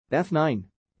F9.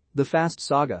 The Fast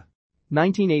Saga.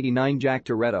 1989. Jack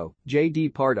Toretto, J.D.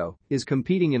 Pardo, is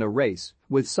competing in a race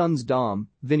with sons Dom,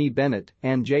 Vinnie Bennett,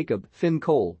 and Jacob, Finn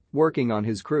Cole, working on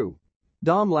his crew.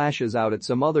 Dom lashes out at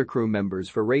some other crew members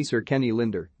for racer Kenny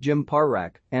Linder, Jim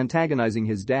Parrak, antagonizing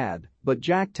his dad, but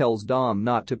Jack tells Dom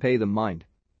not to pay them mind.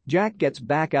 Jack gets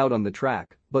back out on the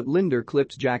track, but Linder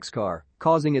clips Jack's car,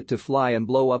 causing it to fly and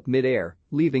blow up mid-air,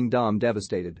 leaving Dom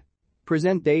devastated.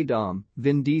 Present-day Dom,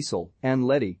 Vin Diesel, and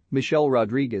Letty, Michelle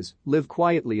Rodriguez, live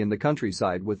quietly in the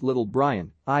countryside with little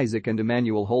Brian, Isaac and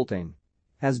Emmanuel Holtain.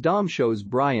 As Dom shows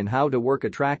Brian how to work a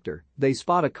tractor, they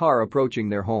spot a car approaching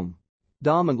their home.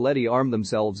 Dom and Letty arm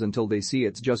themselves until they see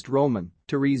it's just Roman,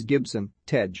 Therese Gibson,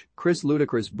 Tej, Chris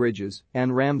Ludacris Bridges,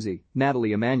 and Ramsey,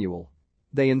 Natalie Emanuel.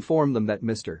 They inform them that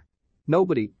Mr.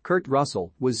 Nobody, Kurt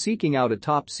Russell, was seeking out a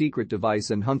top-secret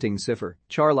device and hunting cipher,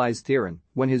 Charlize Theron,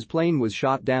 when his plane was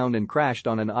shot down and crashed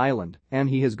on an island, and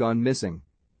he has gone missing.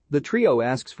 The trio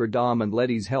asks for Dom and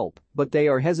Letty's help, but they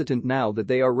are hesitant now that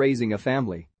they are raising a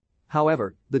family.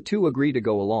 However, the two agree to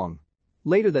go along.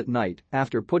 Later that night,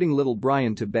 after putting little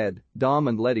Brian to bed, Dom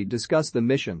and Letty discuss the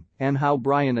mission and how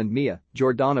Brian and Mia,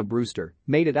 Jordana Brewster,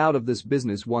 made it out of this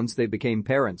business once they became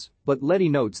parents, but Letty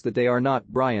notes that they are not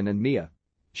Brian and Mia.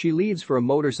 She leaves for a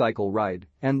motorcycle ride,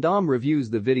 and Dom reviews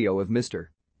the video of Mr.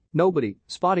 Nobody,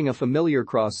 spotting a familiar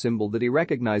cross symbol that he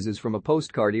recognizes from a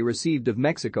postcard he received of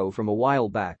Mexico from a while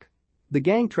back. The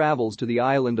gang travels to the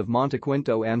island of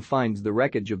Montequinto and finds the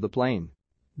wreckage of the plane.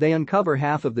 They uncover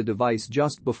half of the device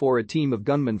just before a team of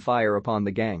gunmen fire upon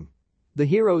the gang. The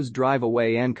heroes drive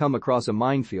away and come across a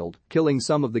minefield, killing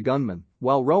some of the gunmen,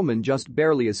 while Roman just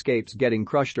barely escapes getting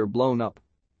crushed or blown up.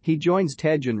 He joins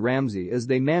Tej and Ramsey as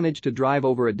they manage to drive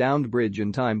over a downed bridge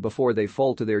in time before they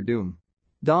fall to their doom.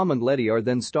 Dom and Letty are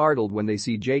then startled when they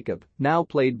see Jacob, now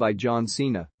played by John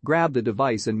Cena, grab the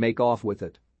device and make off with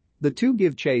it. The two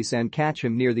give chase and catch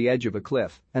him near the edge of a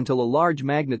cliff until a large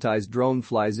magnetized drone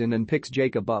flies in and picks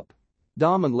Jacob up.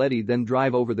 Dom and Letty then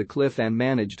drive over the cliff and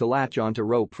manage to latch onto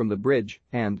rope from the bridge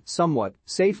and, somewhat,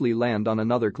 safely land on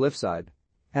another cliffside.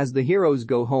 As the heroes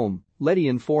go home, Letty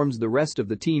informs the rest of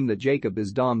the team that Jacob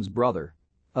is Dom's brother.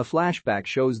 A flashback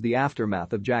shows the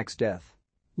aftermath of Jack's death.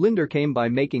 Linder came by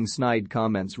making snide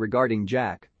comments regarding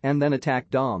Jack and then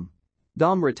attacked Dom.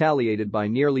 Dom retaliated by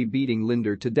nearly beating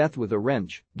Linder to death with a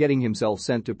wrench, getting himself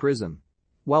sent to prison.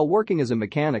 While working as a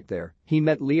mechanic there, he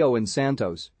met Leo and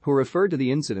Santos, who referred to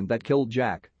the incident that killed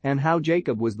Jack and how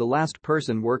Jacob was the last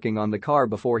person working on the car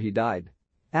before he died.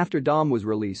 After Dom was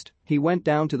released, he went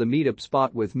down to the meetup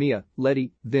spot with Mia,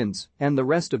 Letty, Vince, and the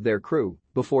rest of their crew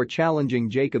before challenging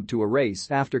Jacob to a race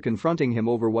after confronting him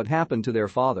over what happened to their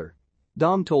father.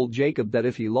 Dom told Jacob that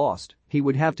if he lost, he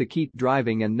would have to keep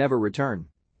driving and never return.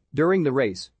 During the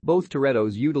race, both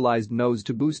Torettos utilized nose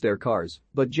to boost their cars,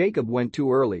 but Jacob went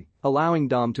too early, allowing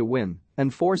Dom to win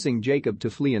and forcing Jacob to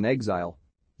flee in exile.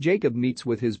 Jacob meets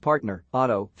with his partner,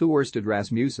 Otto Thursted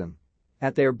Rasmussen.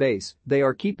 At their base, they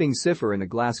are keeping Cipher in a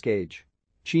glass cage.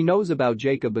 She knows about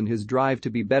Jacob and his drive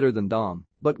to be better than Dom,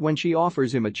 but when she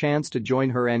offers him a chance to join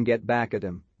her and get back at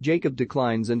him, Jacob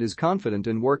declines and is confident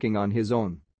in working on his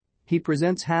own. He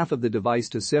presents half of the device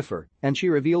to Cipher, and she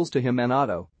reveals to him and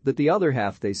Otto that the other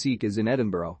half they seek is in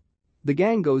Edinburgh. The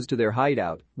gang goes to their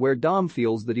hideout, where Dom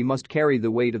feels that he must carry the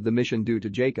weight of the mission due to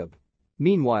Jacob.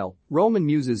 Meanwhile, Roman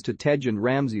muses to Tej and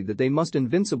Ramsey that they must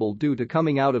invincible due to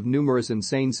coming out of numerous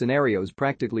insane scenarios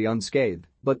practically unscathed,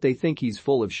 but they think he's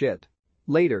full of shit.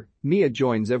 Later, Mia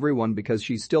joins everyone because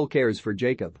she still cares for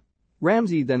Jacob.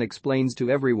 Ramsey then explains to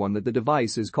everyone that the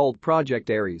device is called Project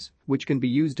Ares, which can be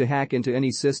used to hack into any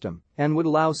system and would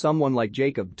allow someone like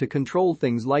Jacob to control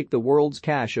things like the world's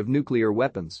cache of nuclear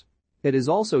weapons. It is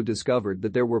also discovered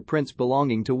that there were prints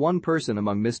belonging to one person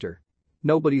among Mr.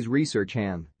 Nobody's research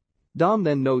hand. Dom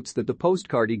then notes that the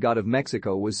postcard he got of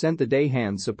Mexico was sent the day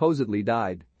Hans supposedly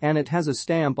died, and it has a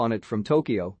stamp on it from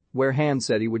Tokyo, where Hans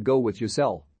said he would go with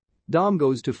Giselle. Dom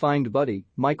goes to find Buddy,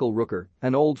 Michael Rooker,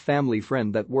 an old family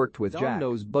friend that worked with Jack. Dom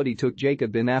knows Buddy took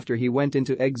Jacob in after he went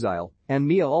into exile, and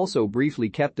Mia also briefly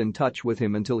kept in touch with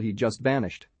him until he just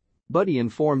vanished. Buddy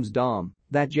informs Dom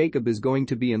that Jacob is going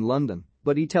to be in London,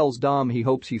 but he tells Dom he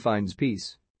hopes he finds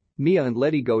peace. Mia and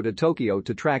Letty go to Tokyo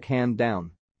to track Han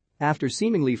down. After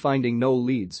seemingly finding no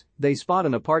leads, they spot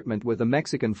an apartment with a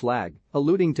Mexican flag,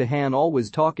 alluding to Han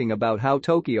always talking about how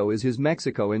Tokyo is his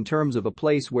Mexico in terms of a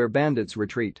place where bandits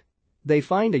retreat. They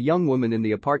find a young woman in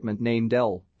the apartment named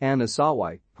Anna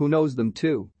Sawai, who knows them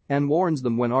too, and warns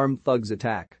them when armed thugs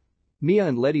attack. Mia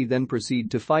and Letty then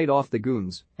proceed to fight off the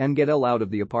goons and get out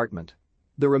of the apartment.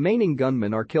 The remaining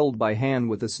gunmen are killed by Han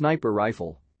with a sniper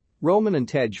rifle. Roman and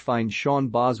Tej find Sean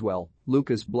Boswell,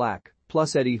 Lucas Black,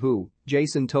 plus Eddie Hu,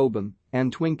 Jason Tobin,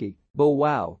 and Twinkie, Bo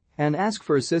Wow, and ask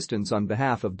for assistance on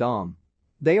behalf of Dom.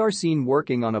 They are seen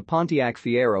working on a Pontiac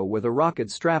Fiero with a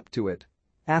rocket strapped to it.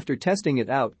 After testing it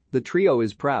out, the trio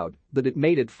is proud that it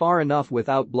made it far enough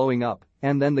without blowing up,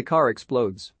 and then the car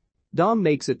explodes. Dom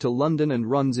makes it to London and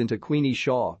runs into Queenie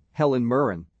Shaw, Helen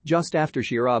Mirren, just after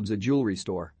she robs a jewelry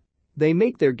store. They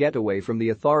make their getaway from the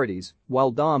authorities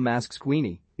while Dom asks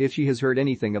Queenie if she has heard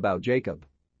anything about Jacob.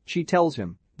 She tells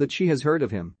him that she has heard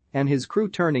of him and his crew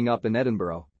turning up in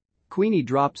Edinburgh. Queenie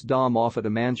drops Dom off at a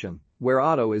mansion where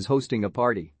Otto is hosting a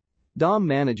party. Dom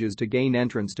manages to gain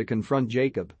entrance to confront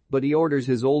Jacob, but he orders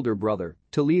his older brother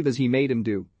to leave as he made him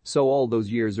do so all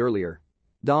those years earlier.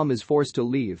 Dom is forced to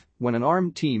leave when an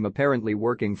armed team apparently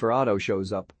working for Otto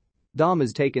shows up. Dom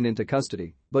is taken into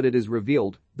custody, but it is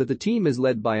revealed that the team is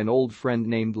led by an old friend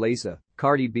named Lisa,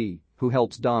 Cardi B, who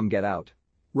helps Dom get out.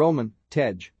 Roman,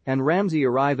 Tej, and Ramsey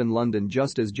arrive in London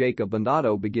just as Jacob and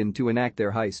Otto begin to enact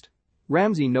their heist.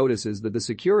 Ramsey notices that the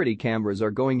security cameras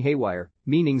are going haywire,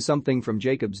 meaning something from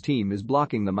Jacob's team is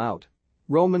blocking them out.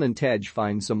 Roman and Tej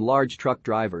find some large truck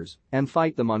drivers and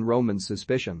fight them on Roman's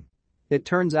suspicion. It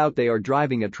turns out they are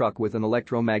driving a truck with an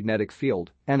electromagnetic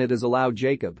field, and it has allowed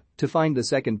Jacob to find the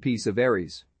second piece of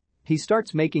Ares. He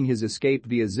starts making his escape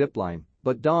via zipline,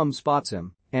 but Dom spots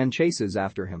him and chases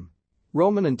after him.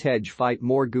 Roman and Tej fight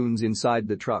more goons inside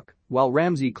the truck, while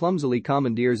Ramsey clumsily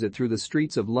commandeers it through the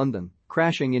streets of London,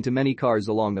 crashing into many cars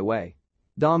along the way.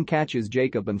 Dom catches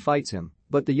Jacob and fights him,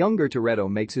 but the younger Toretto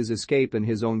makes his escape in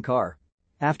his own car.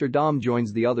 After Dom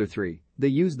joins the other three, they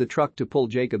use the truck to pull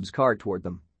Jacob's car toward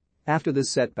them. After this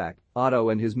setback, Otto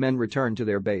and his men return to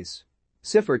their base.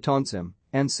 Cipher taunts him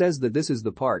and says that this is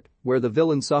the part where the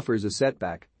villain suffers a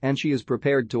setback and she is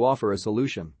prepared to offer a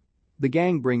solution. The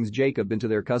gang brings Jacob into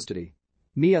their custody.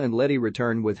 Mia and Letty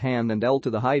return with Han and Elle to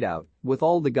the hideout, with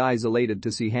all the guys elated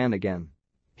to see Han again.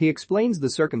 He explains the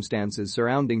circumstances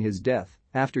surrounding his death.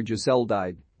 After Giselle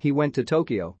died, he went to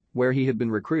Tokyo, where he had been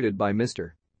recruited by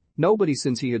Mr. Nobody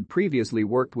since he had previously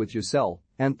worked with Giselle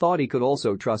and thought he could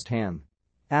also trust Han.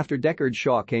 After Deckard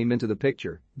Shaw came into the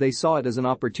picture, they saw it as an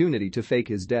opportunity to fake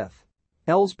his death.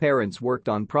 Elle's parents worked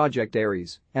on Project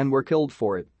Ares and were killed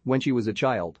for it when she was a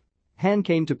child. Han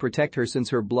came to protect her since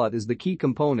her blood is the key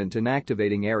component in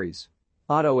activating Ares.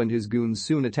 Otto and his goons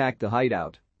soon attacked the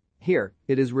hideout. Here,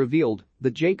 it is revealed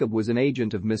that Jacob was an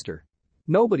agent of Mr.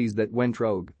 Nobody's that went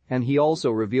rogue, and he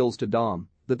also reveals to Dom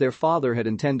that their father had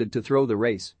intended to throw the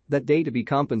race that day to be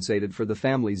compensated for the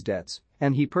family's debts,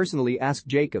 and he personally asked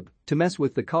Jacob to mess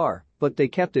with the car, but they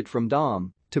kept it from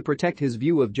Dom to protect his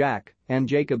view of Jack, and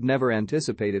Jacob never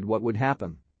anticipated what would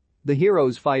happen. The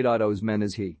heroes fight Otto's men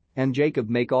as he and Jacob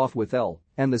make off with Elle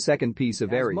and the second piece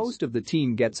of Ares. As most of the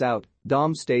team gets out,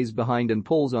 Dom stays behind and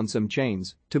pulls on some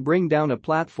chains to bring down a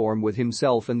platform with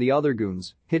himself and the other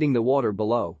goons, hitting the water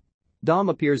below. Dom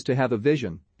appears to have a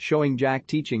vision, showing Jack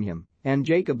teaching him and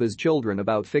Jacob as children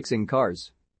about fixing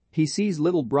cars. He sees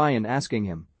little Brian asking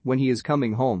him when he is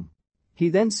coming home. He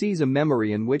then sees a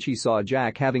memory in which he saw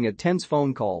Jack having a tense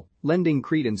phone call, lending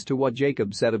credence to what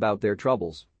Jacob said about their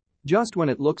troubles. Just when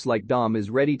it looks like Dom is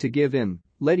ready to give in,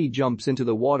 Letty jumps into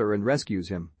the water and rescues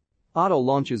him. Otto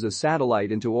launches a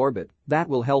satellite into orbit that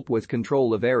will help with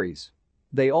control of Ares.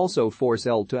 They also force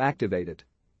Elle to activate it.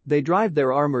 They drive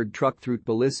their armored truck through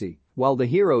Tbilisi while the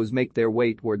heroes make their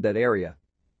way toward that area.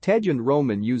 Tej and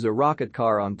Roman use a rocket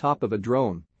car on top of a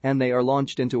drone, and they are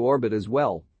launched into orbit as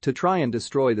well to try and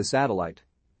destroy the satellite.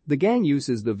 The gang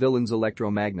uses the villain's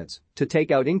electromagnets to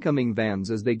take out incoming vans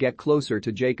as they get closer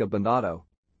to Jacob and Otto.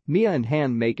 Mia and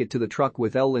Han make it to the truck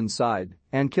with Elle inside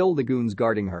and kill the goons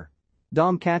guarding her.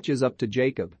 Dom catches up to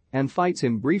Jacob and fights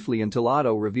him briefly until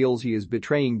Otto reveals he is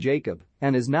betraying Jacob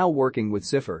and is now working with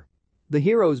Cipher. The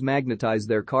heroes magnetize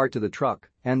their car to the truck,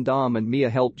 and Dom and Mia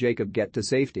help Jacob get to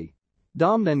safety.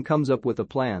 Dom then comes up with a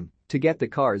plan to get the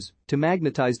cars to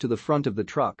magnetize to the front of the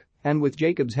truck, and with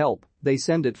Jacob's help, they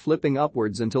send it flipping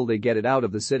upwards until they get it out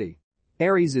of the city.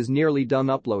 Ares is nearly done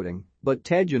uploading, but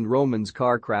Tej and Roman's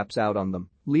car craps out on them,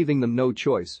 leaving them no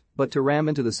choice but to ram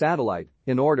into the satellite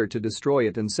in order to destroy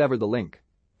it and sever the link.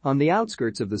 On the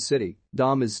outskirts of the city,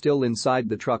 Dom is still inside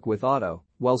the truck with Otto,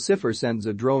 while Cipher sends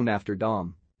a drone after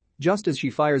Dom. Just as she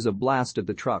fires a blast at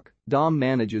the truck, Dom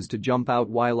manages to jump out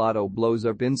while Otto blows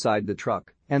up inside the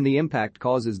truck, and the impact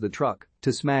causes the truck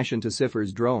to smash into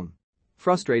Cipher's drone.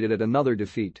 Frustrated at another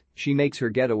defeat, she makes her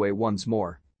getaway once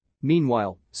more.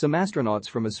 Meanwhile, some astronauts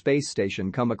from a space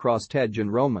station come across Tej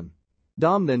and Roman.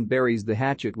 Dom then buries the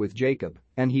hatchet with Jacob,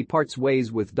 and he parts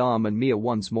ways with Dom and Mia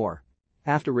once more.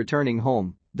 After returning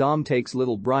home, Dom takes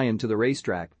little Brian to the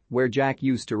racetrack, where Jack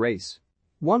used to race.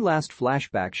 One last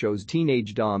flashback shows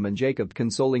teenage Dom and Jacob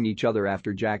consoling each other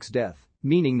after Jack's death,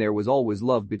 meaning there was always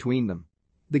love between them.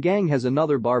 The gang has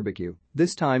another barbecue,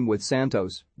 this time with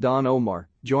Santos, Don Omar,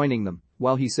 joining them,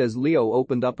 while he says Leo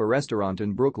opened up a restaurant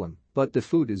in Brooklyn, but the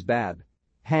food is bad.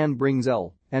 Han brings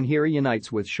Elle, and here he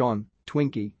unites with Sean,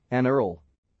 Twinkie, and Earl.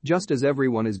 Just as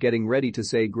everyone is getting ready to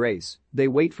say grace, they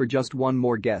wait for just one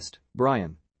more guest,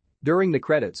 Brian. During the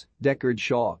credits, Deckard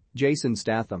Shaw, Jason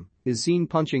Statham, is seen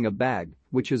punching a bag,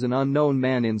 which is an unknown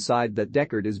man inside that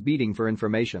Deckard is beating for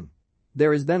information.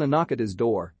 There is then a knock at his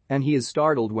door, and he is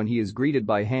startled when he is greeted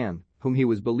by Han, whom he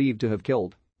was believed to have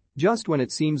killed. Just when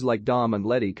it seems like Dom and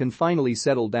Letty can finally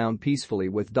settle down peacefully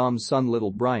with Dom's son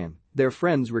little Brian, their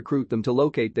friends recruit them to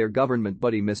locate their government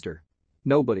buddy Mr.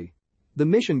 Nobody. The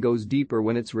mission goes deeper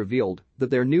when it's revealed that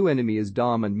their new enemy is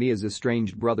Dom and Mia's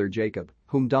estranged brother Jacob,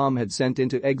 whom Dom had sent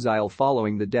into exile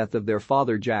following the death of their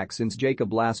father Jack since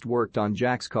Jacob last worked on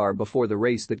Jack's car before the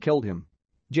race that killed him.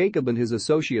 Jacob and his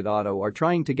associate Otto are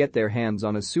trying to get their hands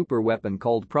on a super weapon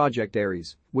called Project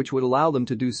Ares, which would allow them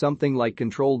to do something like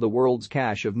control the world's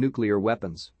cache of nuclear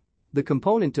weapons. The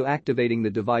component to activating the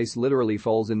device literally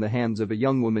falls in the hands of a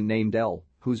young woman named Elle,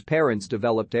 whose parents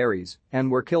developed Ares and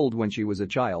were killed when she was a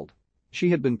child.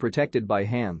 She had been protected by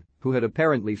Han, who had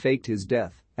apparently faked his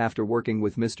death after working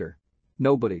with Mr.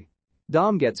 Nobody.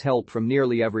 Dom gets help from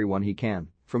nearly everyone he can,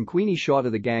 from Queenie Shaw to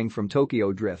the gang from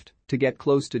Tokyo Drift, to get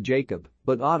close to Jacob,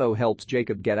 but Otto helps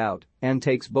Jacob get out and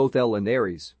takes both Elle and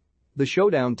Ares. The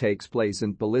showdown takes place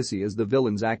in Tbilisi as the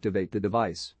villains activate the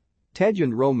device. Tej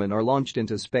and Roman are launched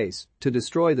into space to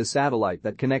destroy the satellite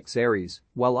that connects Ares,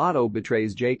 while Otto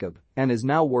betrays Jacob and is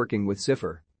now working with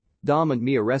Cipher. Dom and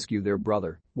Mia rescue their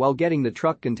brother while getting the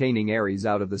truck containing Ares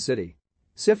out of the city.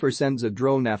 Cipher sends a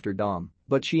drone after Dom,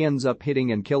 but she ends up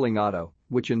hitting and killing Otto,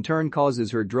 which in turn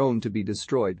causes her drone to be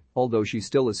destroyed, although she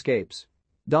still escapes.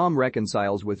 Dom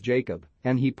reconciles with Jacob,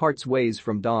 and he parts ways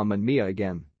from Dom and Mia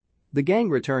again. The gang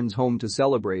returns home to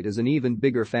celebrate as an even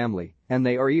bigger family, and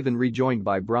they are even rejoined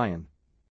by Brian.